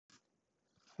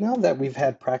Now that we've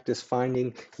had practice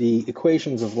finding the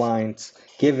equations of lines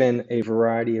given a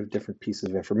variety of different pieces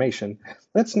of information,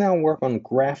 let's now work on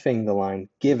graphing the line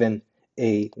given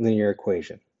a linear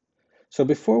equation. So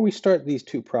before we start these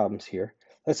two problems here,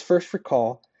 let's first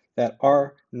recall that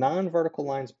our non-vertical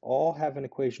lines all have an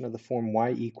equation of the form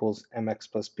y equals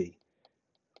mx plus b,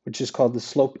 which is called the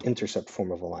slope-intercept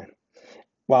form of a line.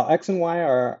 While x and y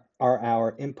are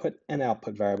our input and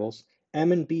output variables,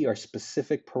 m and b are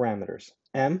specific parameters.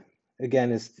 M,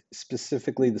 again, is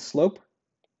specifically the slope,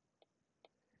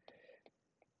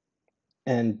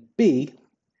 and b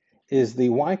is the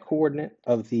y-coordinate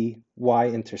of the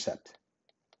y-intercept.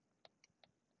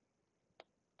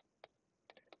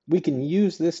 We can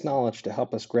use this knowledge to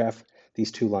help us graph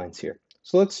these two lines here.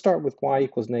 So let's start with y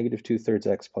equals negative 2/3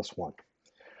 x plus 1.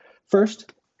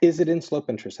 First, is it in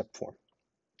slope-intercept form?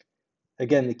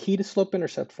 Again, the key to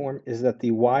slope-intercept form is that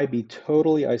the y be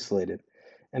totally isolated.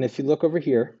 And if you look over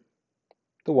here,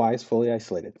 the y is fully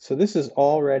isolated. So this is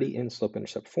already in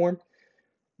slope-intercept form.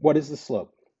 What is the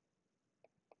slope?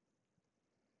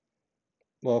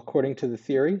 Well, according to the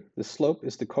theory, the slope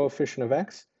is the coefficient of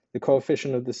x. The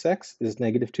coefficient of this x is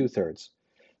negative 2/3.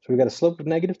 So we've got a slope of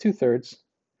negative 2/3.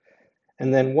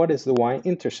 And then what is the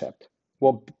y-intercept?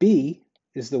 Well, b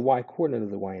is the y-coordinate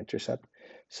of the y-intercept.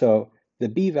 So the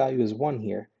b value is 1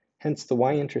 here. Hence, the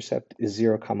y-intercept is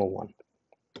 0, 1.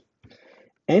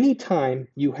 Anytime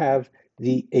you have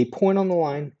a point on the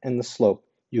line and the slope,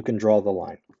 you can draw the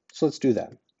line. So let's do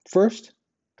that. First,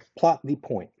 plot the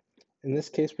point. In this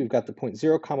case, we've got the point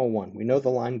 0, 1. We know the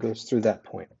line goes through that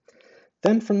point.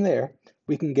 Then from there,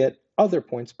 we can get other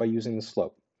points by using the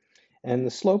slope. And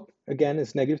the slope, again,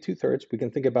 is negative 2/3. We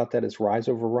can think about that as rise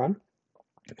over run.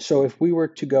 So if we were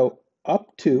to go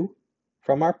up 2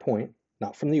 from our point,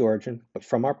 not from the origin, but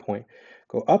from our point,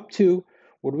 go up 2,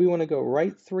 would we want to go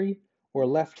right 3 or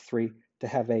left 3 to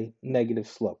have a negative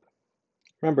slope?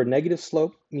 Remember, negative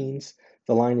slope means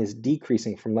the line is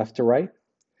decreasing from left to right.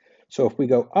 So if we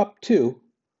go up 2,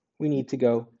 we need to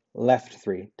go left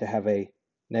 3 to have a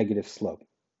negative slope.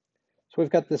 So we've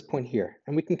got this point here,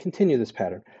 and we can continue this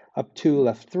pattern. Up 2,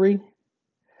 left 3,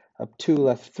 up 2,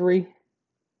 left 3,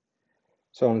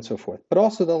 so on and so forth. But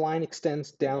also the line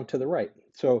extends down to the right.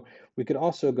 So we could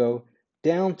also go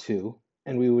down 2,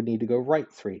 and we would need to go right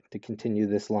 3 to continue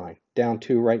this line. Down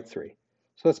 2, right 3.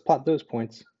 So let's plot those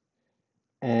points.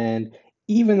 And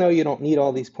even though you don't need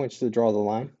all these points to draw the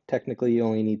line, technically you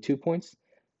only need 2 points,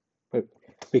 but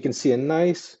we can see a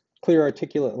nice, clear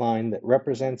articulate line that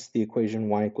represents the equation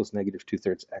y equals negative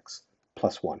 2/3 x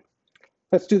plus 1.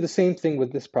 Let's do the same thing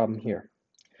with this problem here.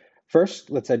 First,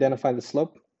 let's identify the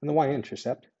slope and the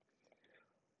y-intercept.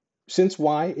 Since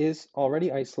y is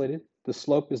already isolated, the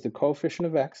slope is the coefficient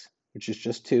of x, which is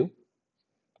just 2.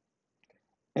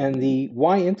 And the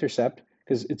y-intercept,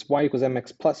 because it's y equals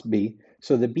mx plus b,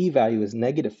 so the b value is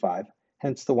negative 5.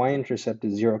 Hence, the y-intercept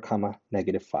is 0,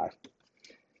 negative 5.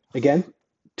 Again,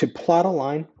 to plot a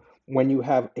line, when you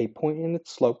have a point in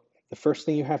its slope, the first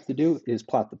thing you have to do is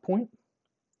plot the point,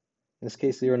 in this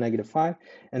case 0, negative 5,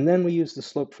 and then we use the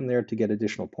slope from there to get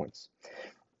additional points.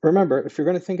 Remember, if you're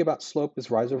going to think about slope as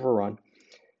rise over run,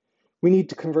 we need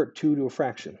to convert 2 to a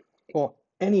fraction. Well,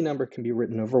 any number can be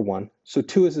written over 1, so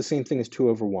 2 is the same thing as 2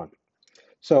 over 1.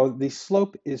 So the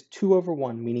slope is 2 over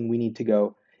 1, meaning we need to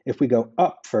go, if we go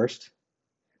up first,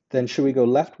 then should we go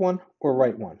left 1 or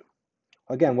right 1?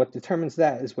 Again, what determines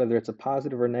that is whether it's a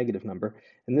positive or negative number.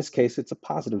 In this case, it's a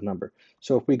positive number.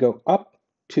 So if we go up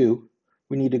 2,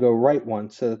 we need to go right 1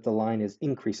 so that the line is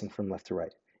increasing from left to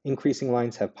right. Increasing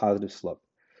lines have positive slope.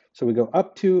 So we go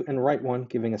up 2 and right 1,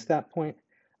 giving us that point.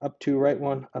 Up 2, right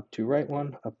 1, up 2, right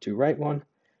 1, up 2, right 1.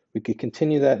 We could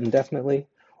continue that indefinitely.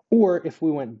 Or if we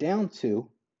went down 2,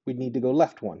 we'd need to go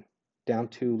left 1. Down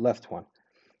 2, left 1.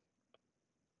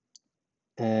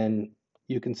 And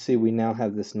you can see we now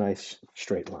have this nice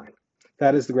straight line.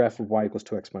 That is the graph of y equals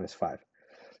 2x minus 5.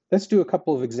 Let's do a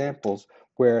couple of examples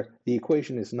where the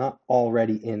equation is not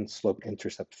already in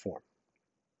slope-intercept form.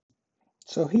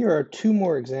 So here are 2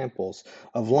 more examples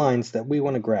of lines that we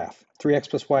want to graph. 3x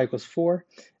plus y equals 4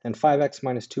 and 5x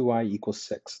minus 2y equals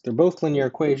 6. They're both linear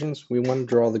equations. We want to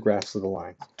draw the graphs of the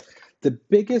lines. The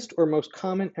biggest or most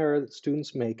common error that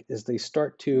students make is they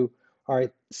start to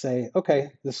say,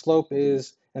 okay, the slope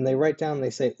is, and they write down, they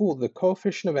say, oh, the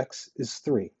coefficient of x is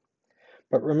 3.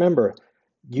 But remember,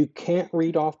 you can't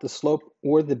read off the slope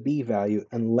or the b value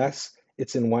unless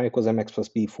it's in y equals mx plus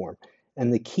b form.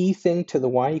 And the key thing to the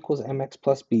y equals mx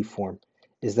plus b form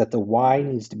is that the y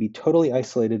needs to be totally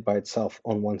isolated by itself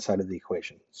on one side of the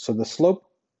equation. So the slope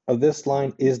of this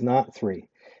line is not 3.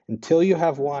 Until you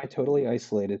have y totally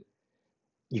isolated,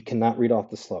 you cannot read off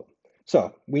the slope.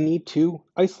 So we need to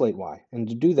isolate y, and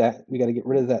to do that, we got to get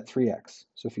rid of that 3x.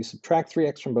 So if you subtract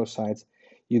 3x from both sides,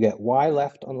 you get y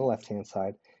left on the left-hand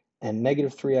side and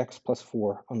negative 3x plus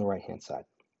 4 on the right-hand side.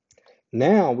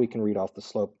 Now we can read off the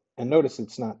slope, and notice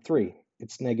it's not 3,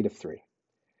 it's negative 3.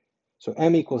 So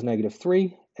m equals negative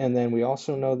 3, and then we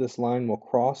also know this line will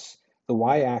cross the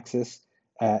y-axis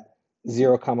at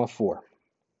 0, 4.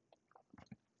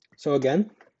 So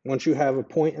again, once you have a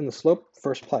point in the slope,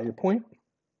 first plot your point,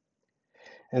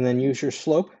 and then use your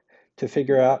slope to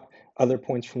figure out other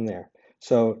points from there.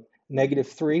 So negative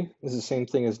 3 is the same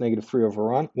thing as negative 3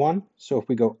 over 1. So if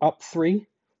we go up 3,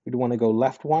 we'd want to go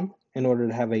left 1 in order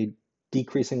to have a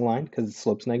decreasing line because the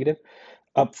slope's negative.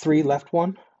 Up 3, left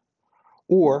 1,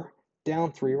 or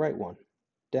down 3, right 1,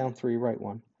 down 3, right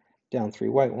 1, down 3,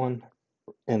 right 1,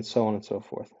 and so on and so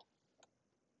forth.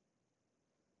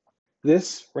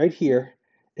 This right here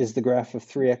is the graph of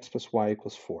 3x plus y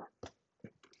equals 4.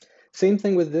 Same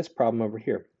thing with this problem over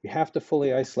here. You have to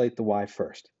fully isolate the y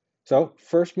first. So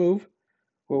first move,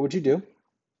 what would you do?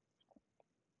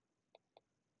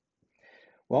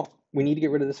 Well, we need to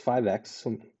get rid of this 5x,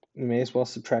 so we may as well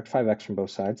subtract 5x from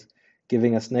both sides,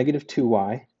 giving us negative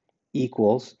 2y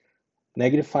equals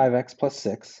negative 5x plus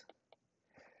 6.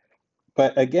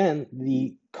 But again,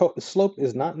 the slope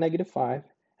is not negative 5,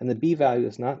 and the b value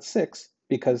is not 6,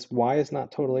 because y is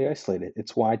not totally isolated.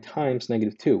 It's y times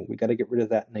negative 2. We got to get rid of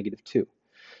that negative 2.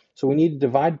 So we need to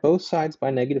divide both sides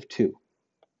by negative 2.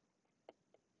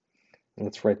 And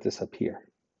let's write this up here.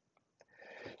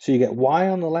 So you get y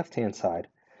on the left-hand side.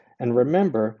 And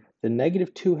remember, the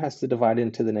negative 2 has to divide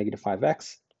into the negative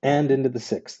 5x and into the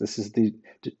 6. This is the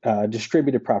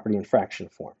distributive property in fraction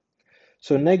form.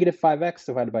 So negative 5x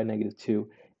divided by negative 2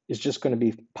 is just going to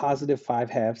be positive 5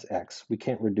 halves x. We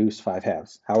can't reduce 5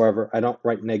 halves. However, I don't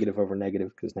write negative over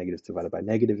negative because negative divided by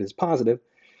negative is positive.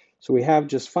 So we have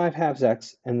just 5 halves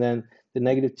x, and then the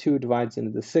negative 2 divides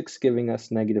into the 6, giving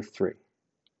us negative 3.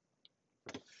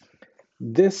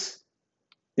 This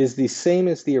is the same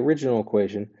as the original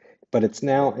equation, but it's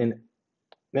now in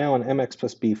mx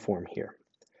plus b form here.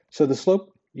 So the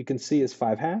slope, you can see, is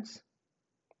 5 halves.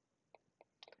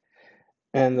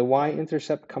 And the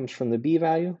y-intercept comes from the b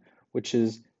value, which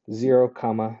is 0,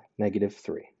 negative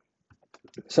 3.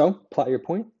 So plot your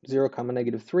point, 0,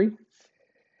 negative 3.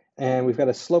 And we've got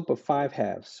a slope of 5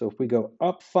 halves. So if we go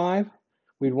up 5,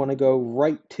 we'd want to go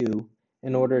right 2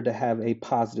 in order to have a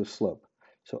positive slope.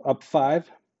 So up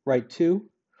 5, right 2.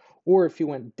 Or if you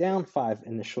went down 5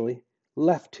 initially,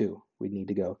 left 2, we'd need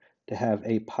to go to have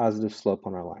a positive slope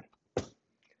on our line.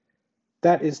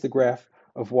 That is the graph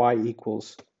of y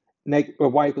equals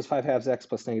 5 halves x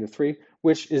plus negative 3,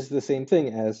 which is the same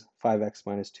thing as 5x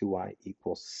minus 2y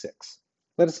equals 6.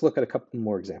 Let us look at a couple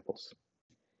more examples.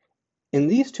 In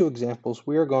these two examples,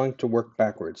 we are going to work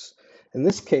backwards. In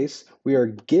this case, we are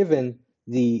given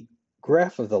the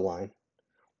graph of the line.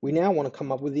 We now want to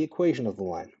come up with the equation of the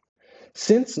line.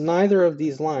 Since neither of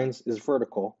these lines is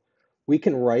vertical, we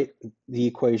can write the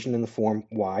equation in the form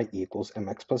y equals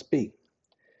mx plus b.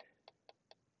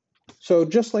 So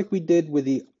just like we did with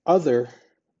the other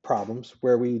problems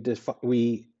where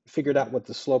we figured out what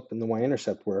the slope and the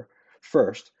y-intercept were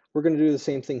first, we're going to do the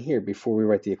same thing here before we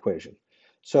write the equation.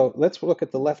 So let's look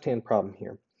at the left-hand problem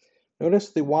here. Notice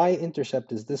the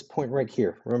y-intercept is this point right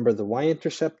here. Remember, the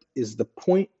y-intercept is the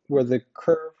point where the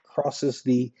curve crosses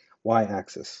the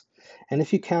y-axis. And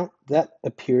if you count, that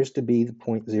appears to be the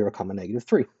point 0, negative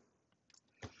 3.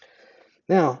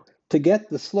 Now, to get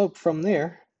the slope from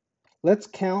there, let's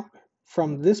count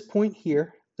from this point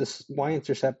here, this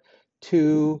y-intercept,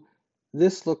 to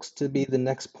this looks to be the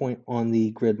next point on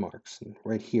the grid marks,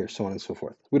 right here, so on and so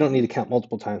forth. We don't need to count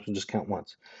multiple times, we'll just count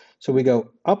once. So we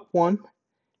go up 1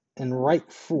 and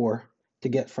right 4 to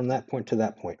get from that point to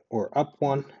that point, or up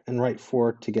 1 and right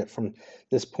 4 to get from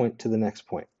this point to the next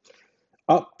point.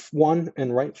 Up 1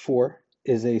 and right 4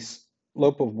 is a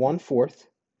slope of 1/4,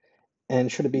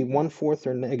 and should it be 1/4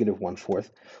 or negative 1/4?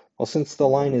 Well, since the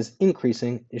line is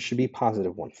increasing, it should be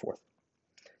positive 1/4.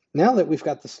 Now that we've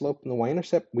got the slope and the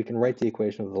y-intercept, we can write the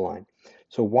equation of the line.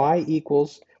 So y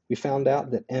equals, we found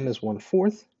out that m is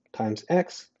 1/4 times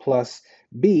x plus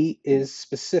b is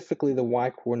specifically the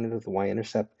y-coordinate of the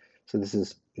y-intercept, so this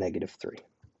is negative 3.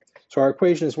 So our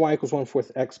equation is y equals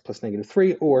 1/4 x plus negative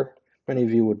 3, or many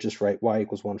of you would just write y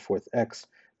equals 1/4 x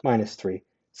minus 3,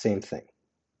 same thing.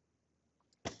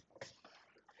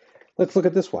 Let's look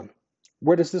at this one.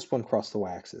 Where does this one cross the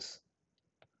y-axis?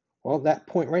 Well, that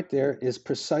point right there is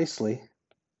precisely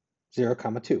 0,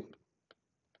 2.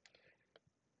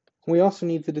 We also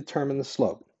need to determine the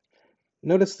slope.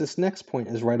 Notice this next point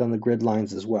is right on the grid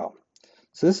lines as well.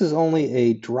 So this is only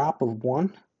a drop of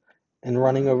 1 and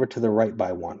running over to the right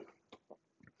by 1.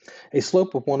 A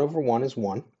slope of 1 over 1 is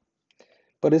 1,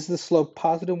 but is the slope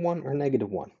positive 1 or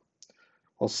negative 1?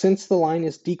 Well, since the line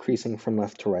is decreasing from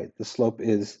left to right, the slope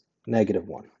is negative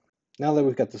 1. Now that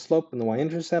we've got the slope and the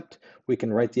y-intercept, we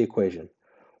can write the equation.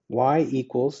 Y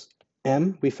equals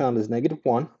m, we found is negative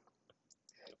 1,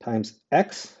 times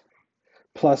x,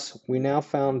 plus we now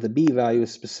found the b value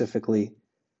is specifically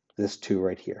this 2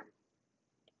 right here.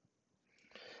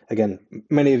 Again,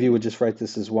 many of you would just write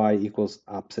this as y equals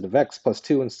opposite of x plus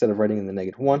 2 instead of writing in the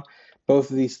negative 1. Both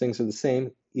of these things are the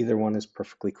same. Either one is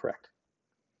perfectly correct.